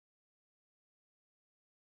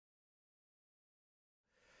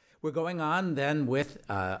We're going on then with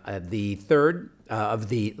the third of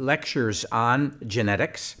the lectures on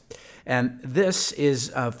genetics. And this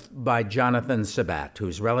is by Jonathan Sebat,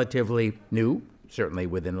 who's relatively new, certainly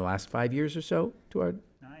within the last 5 years or so to our...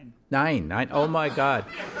 Nine. Oh, my God.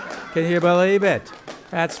 Can you believe it?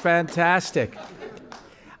 That's fantastic.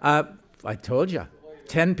 I told you,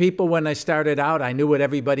 10 people when I started out, I knew what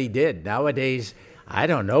everybody did. Nowadays, I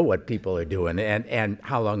don't know what people are doing and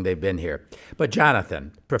how long they've been here. But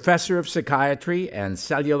Jonathan, professor of psychiatry and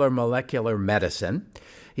cellular molecular medicine.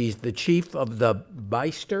 He's the chief of the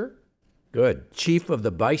Beyster, chief of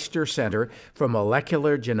the Beyster Center for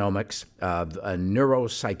Molecular Genomics of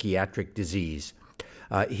Neuropsychiatric Disease.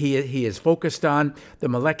 He is focused on the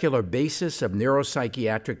molecular basis of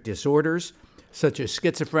neuropsychiatric disorders, such as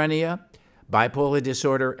schizophrenia, bipolar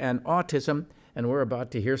disorder, and autism. And we're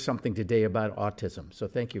about to hear something today about autism. So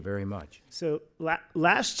thank you very much. So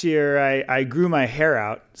last year, I grew my hair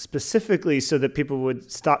out specifically so that people would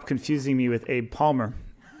stop confusing me with Abe Palmer.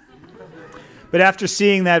 But after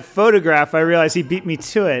seeing that photograph, I realized he beat me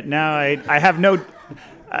to it. Now I have no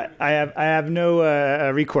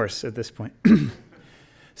recourse at this point.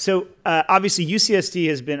 So obviously, UCSD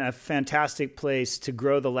has been a fantastic place to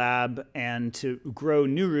grow the lab and to grow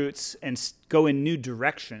new roots and go in new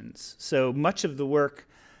directions. So much of the work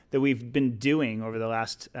that we've been doing over the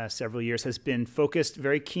last several years has been focused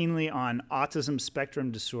very keenly on autism spectrum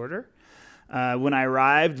disorder. When I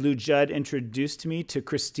arrived, Lou Judd introduced me to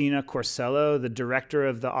Christina Corsello, the director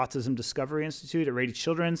of the Autism Discovery Institute at Rady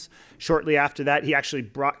Children's. Shortly after that, he actually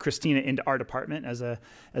brought Christina into our department as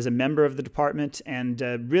a member of the department. And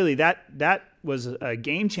really, that was a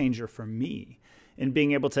game changer for me in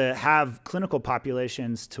being able to have clinical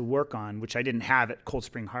populations to work on, which I didn't have at Cold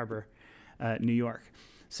Spring Harbor, New York.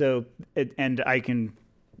 So, and I can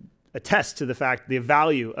attest to the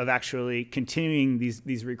value of actually continuing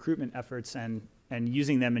these recruitment efforts and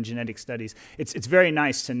using them in genetic studies. It's very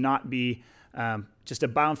nice to not be just a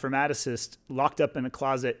bioinformaticist locked up in a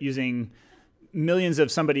closet using millions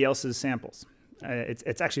of somebody else's samples.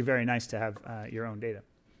 It's actually very nice to have your own data.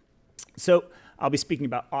 So I'll be speaking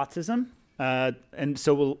about autism, and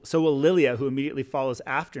so will Lilia, who immediately follows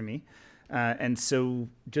after me. And so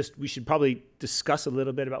we should probably discuss a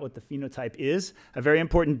little bit about what the phenotype is. A very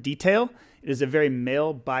important detail, it is a very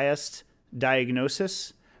male-biased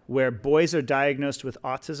diagnosis where boys are diagnosed with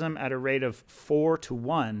autism at a rate of 4 to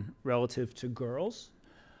 1 relative to girls.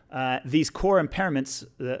 These core impairments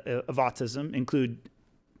of autism include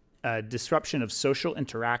disruption of social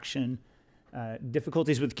interaction,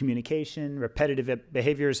 difficulties with communication, repetitive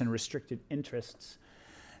behaviors, and restricted interests.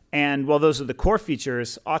 And while those are the core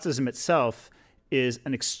features, autism itself is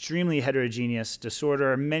an extremely heterogeneous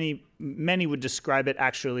disorder. Many would describe it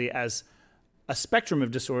actually as a spectrum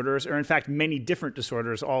of disorders, or in fact, many different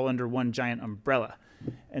disorders all under one giant umbrella.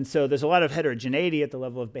 And so there's a lot of heterogeneity at the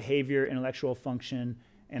level of behavior, intellectual function,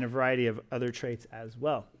 and a variety of other traits as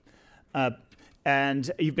well.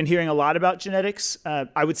 And you've been hearing a lot about genetics.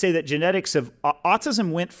 I would say that genetics of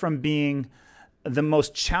autism went from being the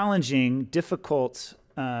most challenging, difficult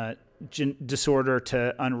disorder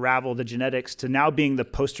to unravel the genetics to now being the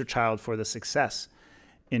poster child for the success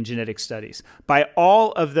in genetic studies. By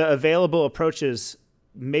all of the available approaches,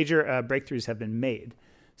 major breakthroughs have been made.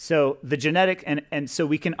 So the genetic, and so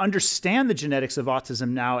we can understand the genetics of autism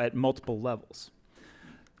now at multiple levels.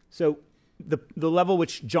 So the level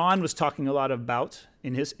which John was talking a lot about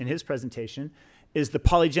in his presentation is the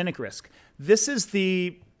polygenic risk. This is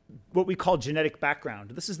what we call genetic background.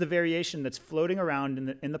 This is the variation that's floating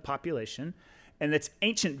around in the population, and it's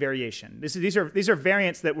ancient variation. These are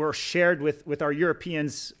variants that were shared with our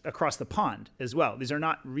Europeans across the pond as well. These are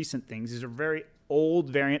not recent things. These are very old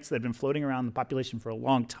variants that have been floating around the population for a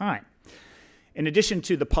long time. In addition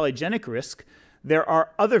to the polygenic risk, there are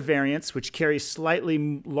other variants which carry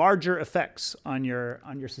slightly larger effects on your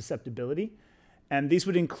susceptibility, and these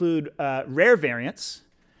would include rare variants.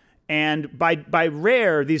 And by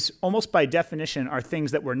rare, these almost by definition are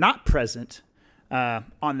things that were not present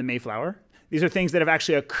on the Mayflower. These are things that have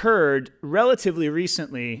actually occurred relatively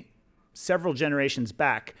recently, several generations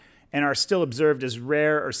back, and are still observed as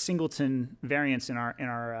rare or singleton variants in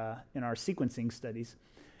our sequencing studies.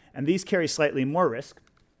 And these carry slightly more risk.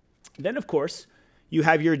 Then, of course, you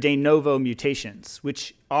have your de novo mutations,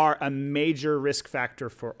 which are a major risk factor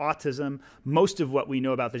for autism. Most of what we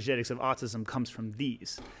know about the genetics of autism comes from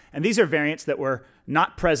these. And these are variants that were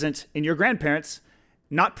not present in your grandparents,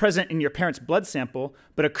 not present in your parents' blood sample,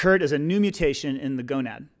 but occurred as a new mutation in the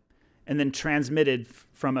gonad, and then transmitted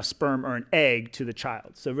from a sperm or an egg to the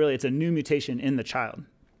child. So really, it's a new mutation in the child.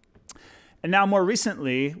 And now more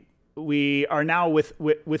recently, we are now with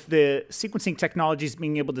the sequencing technologies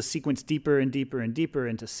being able to sequence deeper and deeper and deeper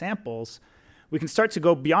into samples, we can start to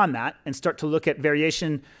go beyond that and start to look at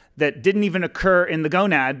variation that didn't even occur in the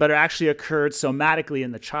gonad, but actually occurred somatically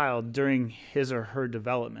in the child during his or her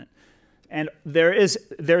development. And there is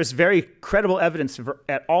very credible evidence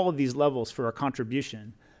at all of these levels for a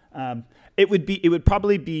contribution. It would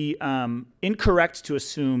probably be incorrect to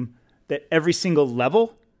assume that every single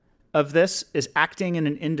level of this is acting in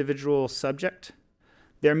an individual subject.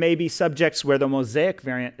 There may be subjects where the mosaic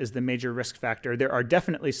variant is the major risk factor. There are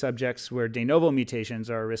definitely subjects where de novo mutations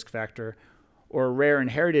are a risk factor, or a rare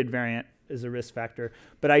inherited variant is a risk factor.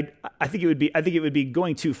 But I think it would be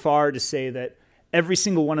going too far to say that every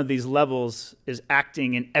single one of these levels is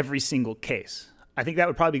acting in every single case. I think that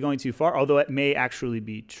would probably be going too far, although it may actually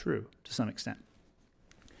be true to some extent.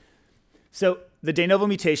 So the de novo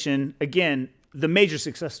mutation, again, the major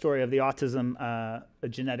success story of the autism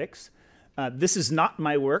genetics. This is not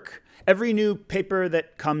my work. Every new paper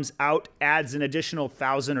that comes out adds an additional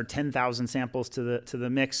 1,000 or 10,000 samples to the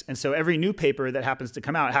mix. And so every new paper that happens to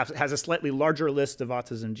come out has a slightly larger list of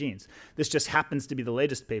autism genes. This just happens to be the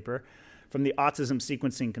latest paper from the Autism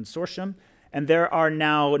Sequencing Consortium. And there are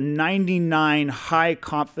now 99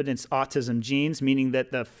 high-confidence autism genes, meaning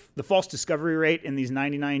that the false discovery rate in these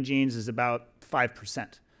 99 genes is about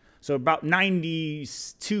 5%. So about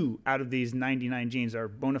 92 out of these 99 genes are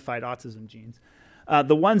bona fide autism genes.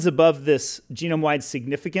 The ones above this genome-wide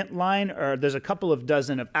significant line, there's a couple of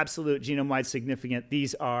dozen of absolute genome-wide significant.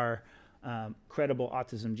 These are credible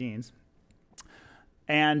autism genes.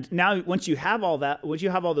 And now, once you have all that, once you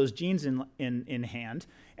have all those genes in hand,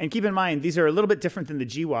 and keep in mind, these are a little bit different than the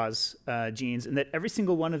GWAS genes in that every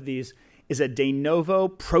single one of these is a de novo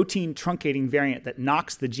protein truncating variant that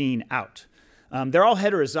knocks the gene out. They're all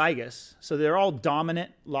heterozygous, so they're all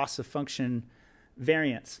dominant loss of function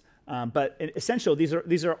variants. But essentially,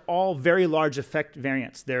 these are all very large effect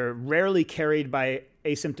variants. They're rarely carried by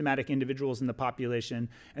asymptomatic individuals in the population,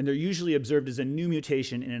 and they're usually observed as a new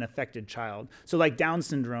mutation in an affected child. So like Down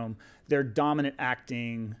syndrome, they're dominant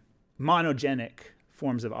acting, monogenic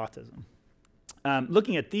forms of autism.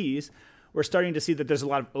 Looking at these, we're starting to see that there's a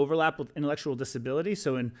lot of overlap with intellectual disability.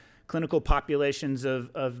 So in clinical populations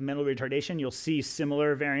of mental retardation, you'll see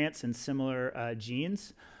similar variants and similar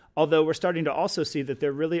genes. Although we're starting to also see that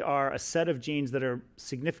there really are a set of genes that are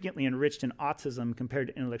significantly enriched in autism compared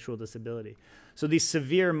to intellectual disability. So these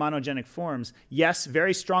severe monogenic forms, yes,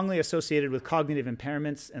 very strongly associated with cognitive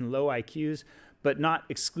impairments and low IQs, but not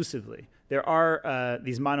exclusively. There are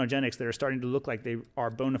these monogenics that are starting to look like they are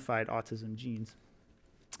bona fide autism genes.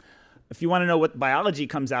 If you want to know what biology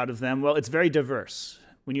comes out of them, well, it's very diverse.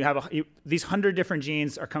 When you have these 100 different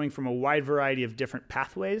genes are coming from a wide variety of different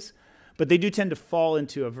pathways, but they do tend to fall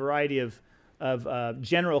into a variety of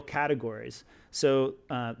general categories. So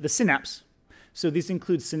the synapse. So these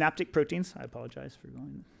include synaptic proteins. I apologize for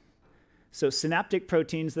going. So synaptic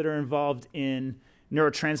proteins that are involved in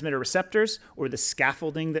neurotransmitter receptors, or the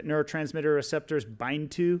scaffolding that neurotransmitter receptors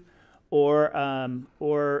bind to, or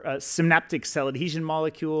synaptic cell adhesion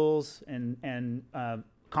molecules and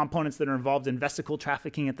components that are involved in vesicle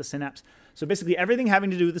trafficking at the synapse. So basically everything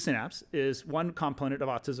having to do with the synapse is one component of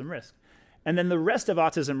autism risk. And then the rest of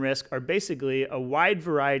autism risk are basically a wide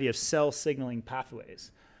variety of cell signaling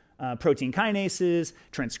pathways. Protein kinases,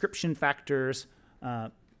 transcription factors,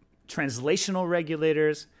 translational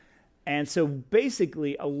regulators. And so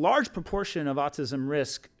basically a large proportion of autism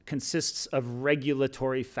risk consists of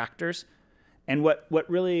regulatory factors. And what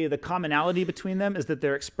really the commonality between them is that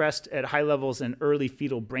they're expressed at high levels in early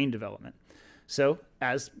fetal brain development. So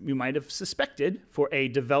as you might have suspected, for a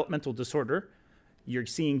developmental disorder, you're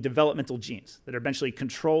seeing developmental genes that are eventually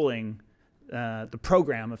controlling the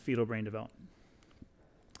program of fetal brain development.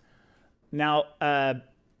 Now,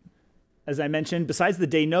 as I mentioned, besides the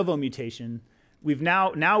de novo mutation, we've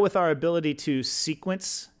now with our ability to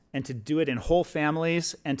sequence and to do it in whole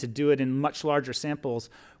families and to do it in much larger samples,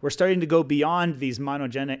 we're starting to go beyond these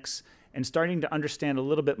monogenics and starting to understand a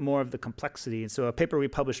little bit more of the complexity. And so a paper we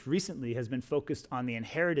published recently has been focused on the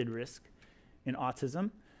inherited risk in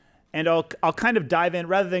autism. And I'll kind of dive in,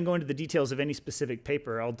 rather than go into the details of any specific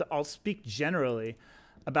paper, I'll speak generally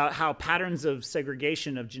about how patterns of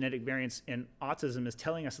segregation of genetic variants in autism is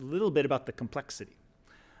telling us a little bit about the complexity.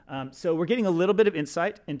 So we're getting a little bit of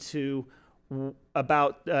insight into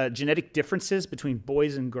about genetic differences between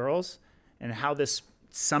boys and girls and how this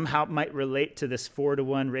somehow might relate to this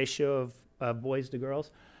 4-to-1 ratio of boys to girls.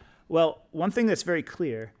 Well, one thing that's very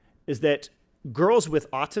clear is that girls with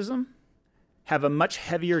autism have a much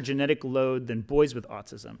heavier genetic load than boys with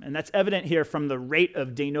autism. And that's evident here from the rate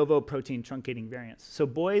of de novo protein truncating variants. So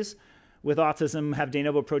boys with autism have de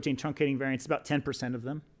novo protein truncating variants, about 10% of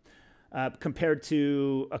them, compared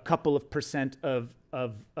to a couple of percent of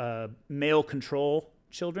male control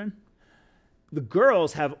children. The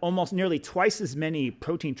girls have almost nearly twice as many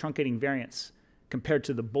protein truncating variants compared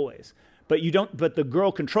to the boys. But the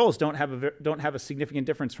girl controls don't have a significant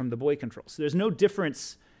difference from the boy controls. So there's no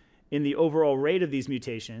difference in the overall rate of these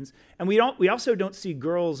mutations. And we also don't see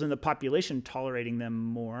girls in the population tolerating them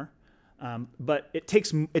more. But it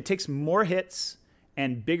takes more hits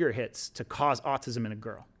and bigger hits to cause autism in a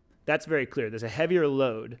girl. That's very clear. There's a heavier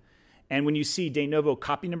load. And when you see de novo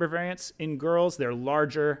copy number variants in girls, they're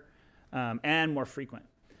larger and more frequent.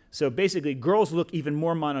 So basically, girls look even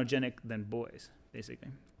more monogenic than boys,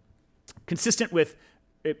 basically. Consistent with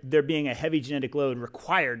there being a heavy genetic load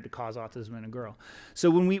required to cause autism in a girl.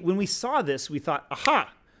 So when we saw this, we thought,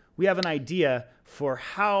 aha, we have an idea for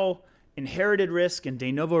how inherited risk and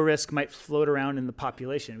de novo risk might float around in the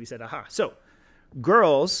population. We said, aha. So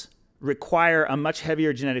girls require a much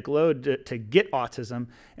heavier genetic load to get autism.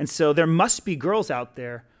 And so there must be girls out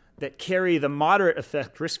there that carry the moderate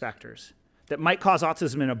effect risk factors that might cause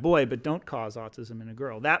autism in a boy but don't cause autism in a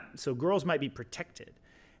girl. So girls might be protected.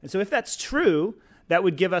 And so if that's true, that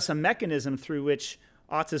would give us a mechanism through which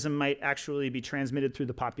autism might actually be transmitted through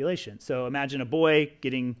the population. So imagine a boy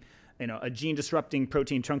getting a gene-disrupting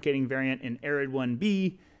protein truncating variant in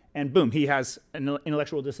ARID1B, and boom, he has an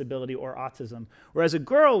intellectual disability or autism. Whereas a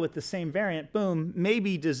girl with the same variant, boom,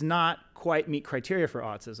 maybe does not quite meet criteria for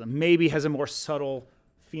autism, maybe has a more subtle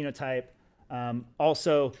phenotype.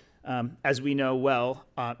 As we know well,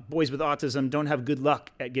 boys with autism don't have good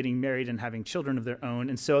luck at getting married and having children of their own.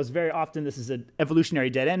 And so it's very often this is an evolutionary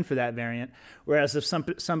dead end for that variant. Whereas if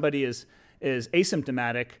somebody is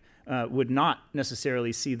asymptomatic, would not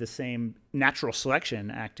necessarily see the same natural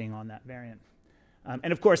selection acting on that variant.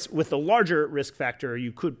 And of course, with the larger risk factor,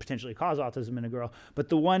 you could potentially cause autism in a girl. But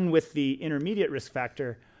the one with the intermediate risk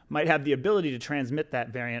factor might have the ability to transmit that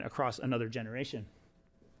variant across another generation.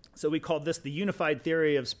 So we called this the unified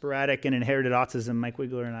theory of sporadic and inherited autism. Mike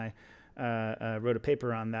Wigler and I wrote a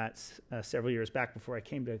paper on that several years back before I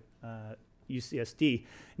came to UCSD.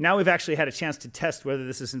 Now we've actually had a chance to test whether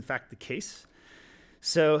this is in fact the case.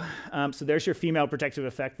 So there's your female protective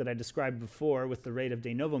effect that I described before with the rate of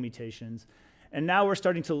de novo mutations. And now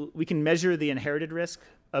we can measure the inherited risk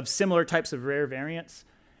of similar types of rare variants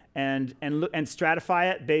and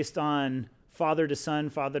stratify it based on father to son,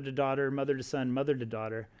 father to daughter, mother to son, mother to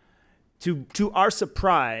daughter. To our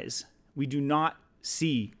surprise, we do not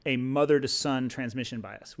see a mother to son transmission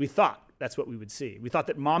bias. We thought that's what we would see. We thought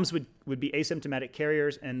that moms would be asymptomatic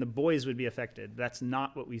carriers and the boys would be affected. That's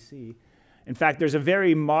not what we see. In fact, there's a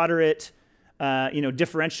very moderate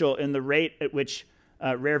differential in the rate at which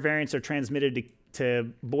rare variants are transmitted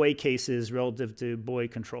to boy cases relative to boy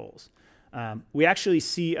controls. We actually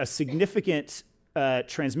see a significant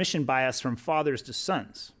transmission bias from fathers to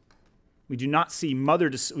sons. We do not see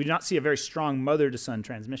a very strong mother to son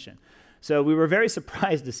transmission. So we were very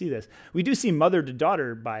surprised to see this. We do see mother to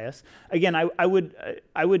daughter bias. Again, I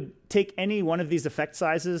would take any one of these effect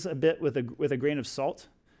sizes a bit with a grain of salt.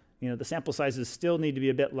 The sample sizes still need to be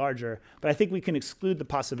a bit larger, but I think we can exclude the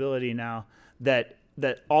possibility now that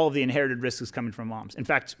all of the inherited risk is coming from moms. In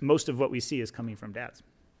fact, most of what we see is coming from dads.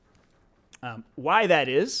 Why that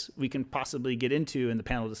is, we can possibly get into in the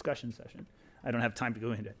panel discussion session. I don't have time to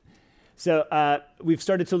go into it. So we've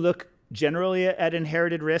started to look generally at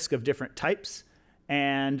inherited risk of different types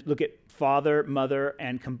and look at father, mother,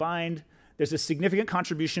 and combined. There's a significant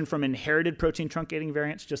contribution from inherited protein truncating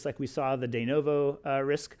variants, just like we saw the de novo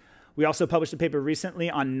risk. We also published a paper recently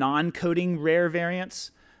on non-coding rare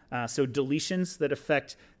variants, so deletions that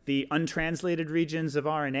affect the untranslated regions of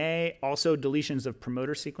RNA, also deletions of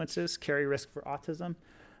promoter sequences carry risk for autism,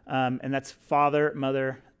 and that's father,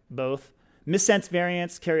 mother, both. Missense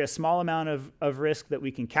variants carry a small amount of risk that we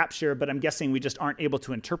can capture, but I'm guessing we just aren't able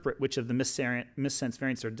to interpret which of the missense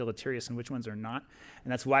variants are deleterious and which ones are not,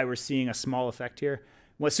 and that's why we're seeing a small effect here.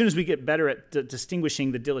 Well, as soon as we get better at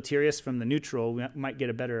distinguishing the deleterious from the neutral, we might get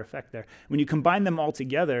a better effect there. When you combine them all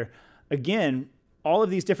together, again, all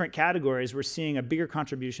of these different categories, we're seeing a bigger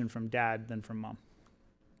contribution from dad than from mom.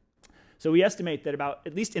 So we estimate that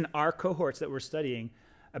at least in our cohorts that we're studying,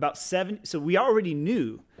 so we already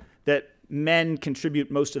knew that men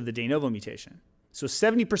contribute most of the de novo mutation. So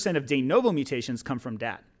 70% of de novo mutations come from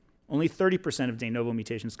dad. Only 30% of de novo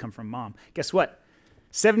mutations come from mom. Guess what?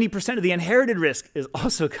 70% of the inherited risk is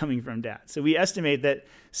also coming from dad. So we estimate that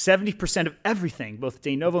 70% of everything, both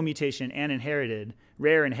de novo mutation and inherited,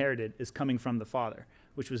 rare inherited, is coming from the father,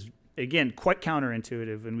 which was, again, quite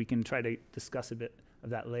counterintuitive, and we can try to discuss a bit of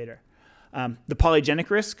that later. The polygenic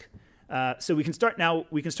risk. So we can start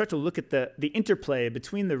to look at the interplay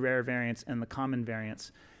between the rare variants and the common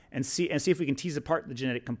variants and see if we can tease apart the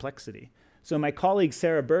genetic complexity. So my colleague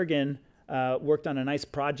Sarah Bergen worked on a nice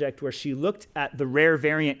project where she looked at the rare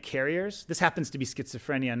variant carriers. This happens to be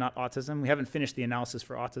schizophrenia, not autism. We haven't finished the analysis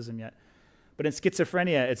for autism yet. But in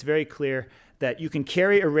schizophrenia, it's very clear that you can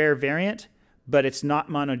carry a rare variant, but it's not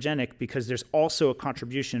monogenic because there's also a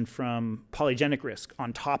contribution from polygenic risk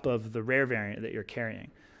on top of the rare variant that you're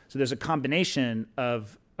carrying. So there's a combination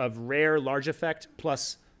of rare large effect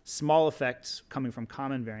plus small effects coming from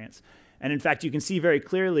common variants. And in fact, you can see very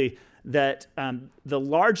clearly that the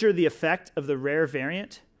larger the effect of the rare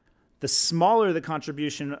variant, the smaller the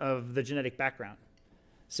contribution of the genetic background.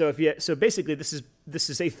 So basically, this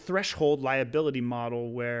is a threshold liability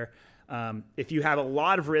model where if you have a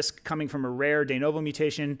lot of risk coming from a rare de novo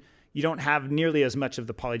mutation, you don't have nearly as much of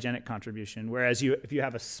the polygenic contribution. Whereas if you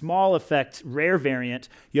have a small effect rare variant,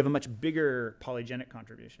 you have a much bigger polygenic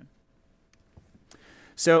contribution.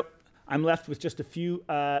 So I'm left with just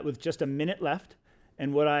a minute left.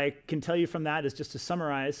 And what I can tell you from that is just to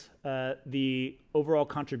summarize the overall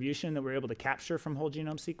contribution that we're able to capture from whole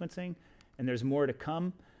genome sequencing. And there's more to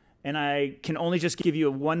come. And I can only just give you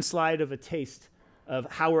one slide of a taste of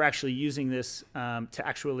how we're actually using this to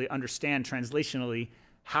actually understand translationally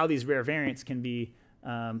how these rare variants can be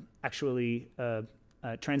actually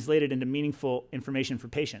translated into meaningful information for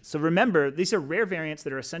patients. So remember, these are rare variants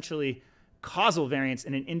that are essentially causal variants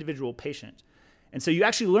in an individual patient. And so you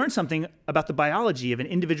actually learn something about the biology of an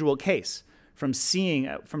individual case from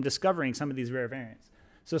discovering some of these rare variants.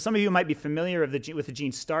 So some of you might be familiar with the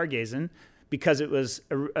gene stargazin because it was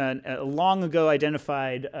a long ago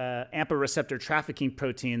identified AMPA receptor trafficking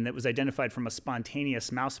protein that was identified from a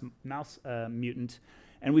spontaneous mouse mutant.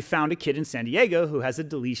 And we found a kid in San Diego who has a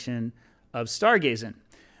deletion of stargazin.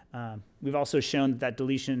 We've also shown that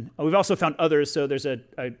deletion. We've also found others. So there's an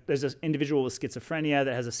individual with schizophrenia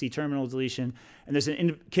that has a C-terminal deletion, and there's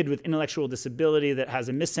a kid with intellectual disability that has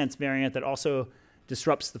a missense variant that also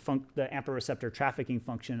disrupts the AMPA receptor trafficking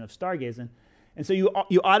function of stargazin. And so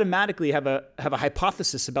you automatically have a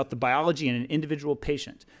hypothesis about the biology in an individual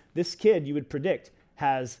patient. This kid, you would predict,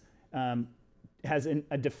 has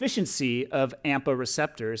a deficiency of AMPA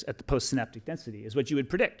receptors at the postsynaptic density, is what you would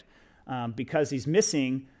predict, because he's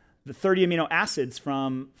missing the 30 amino acids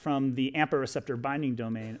from the AMPA receptor binding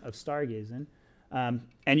domain of stargazin.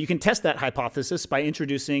 And you can test that hypothesis by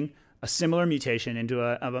introducing a similar mutation into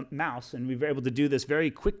a mouse. And we were able to do this very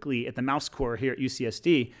quickly at the mouse core here at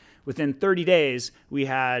UCSD. Within 30 days, we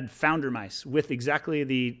had founder mice with exactly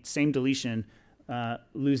the same deletion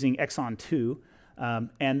losing exon 2.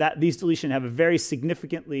 And these deletions have a very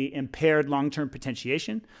significantly impaired long-term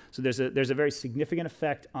potentiation. So there's a very significant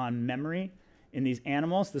effect on memory in these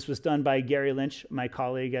animals. This was done by Gary Lynch, my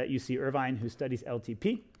colleague at UC Irvine, who studies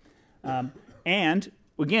LTP. And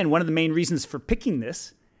again, one of the main reasons for picking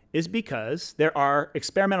this is because there are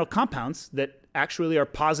experimental compounds that actually are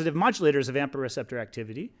positive modulators of AMPA receptor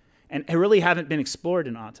activity and really haven't been explored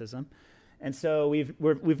in autism. And so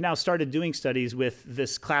we've now started doing studies with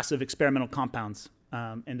this class of experimental compounds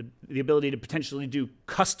and the ability to potentially do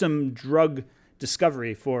custom drug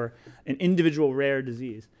discovery for an individual rare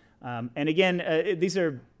disease. And again, these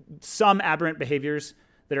are some aberrant behaviors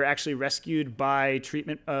that are actually rescued by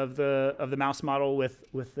treatment of the mouse model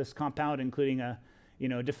with this compound, including a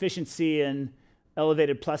deficiency in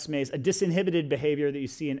elevated plasmase, a disinhibited behavior that you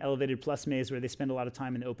see in elevated plasmase where they spend a lot of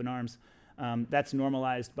time in the open arms. That's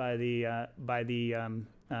normalized by the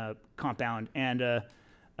compound, and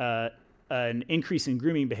an increase in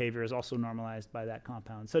grooming behavior is also normalized by that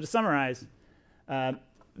compound. So to summarize,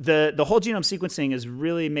 the whole genome sequencing is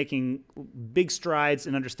really making big strides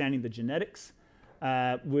in understanding the genetics.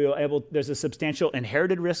 There's a substantial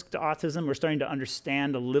inherited risk to autism. We're starting to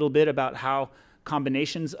understand a little bit about how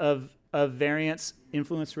combinations of variants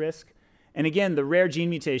influence risk. And again, the rare gene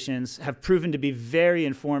mutations have proven to be very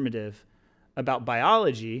informative about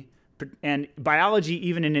biology, and biology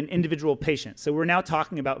even in an individual patient. So we're now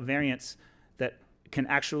talking about variants that can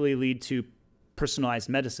actually lead to personalized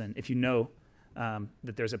medicine if you know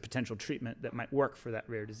that there's a potential treatment that might work for that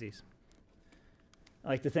rare disease. I'd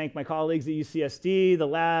like to thank my colleagues at UCSD, the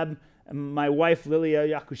lab. My wife, Lilia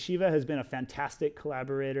Yakushiva, has been a fantastic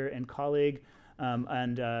collaborator and colleague.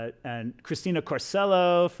 and Christina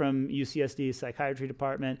Corsello from UCSD Psychiatry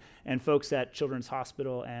Department, and folks at Children's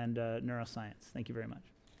Hospital and Neuroscience. Thank you very much.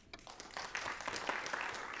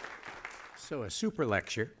 So a super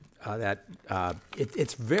lecture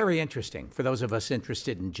it's very interesting for those of us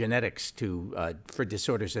interested in genetics for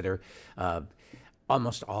disorders that are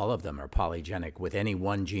almost all of them are polygenic, with any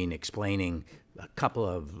one gene explaining a couple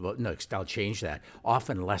of, no, I'll change that,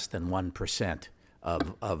 often less than 1%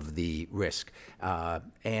 of the risk.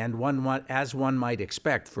 And as one might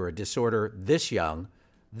expect for a disorder this young,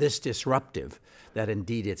 this disruptive, that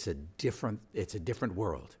indeed it's a different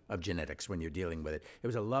world of genetics when you're dealing with it. It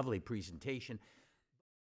was a lovely presentation.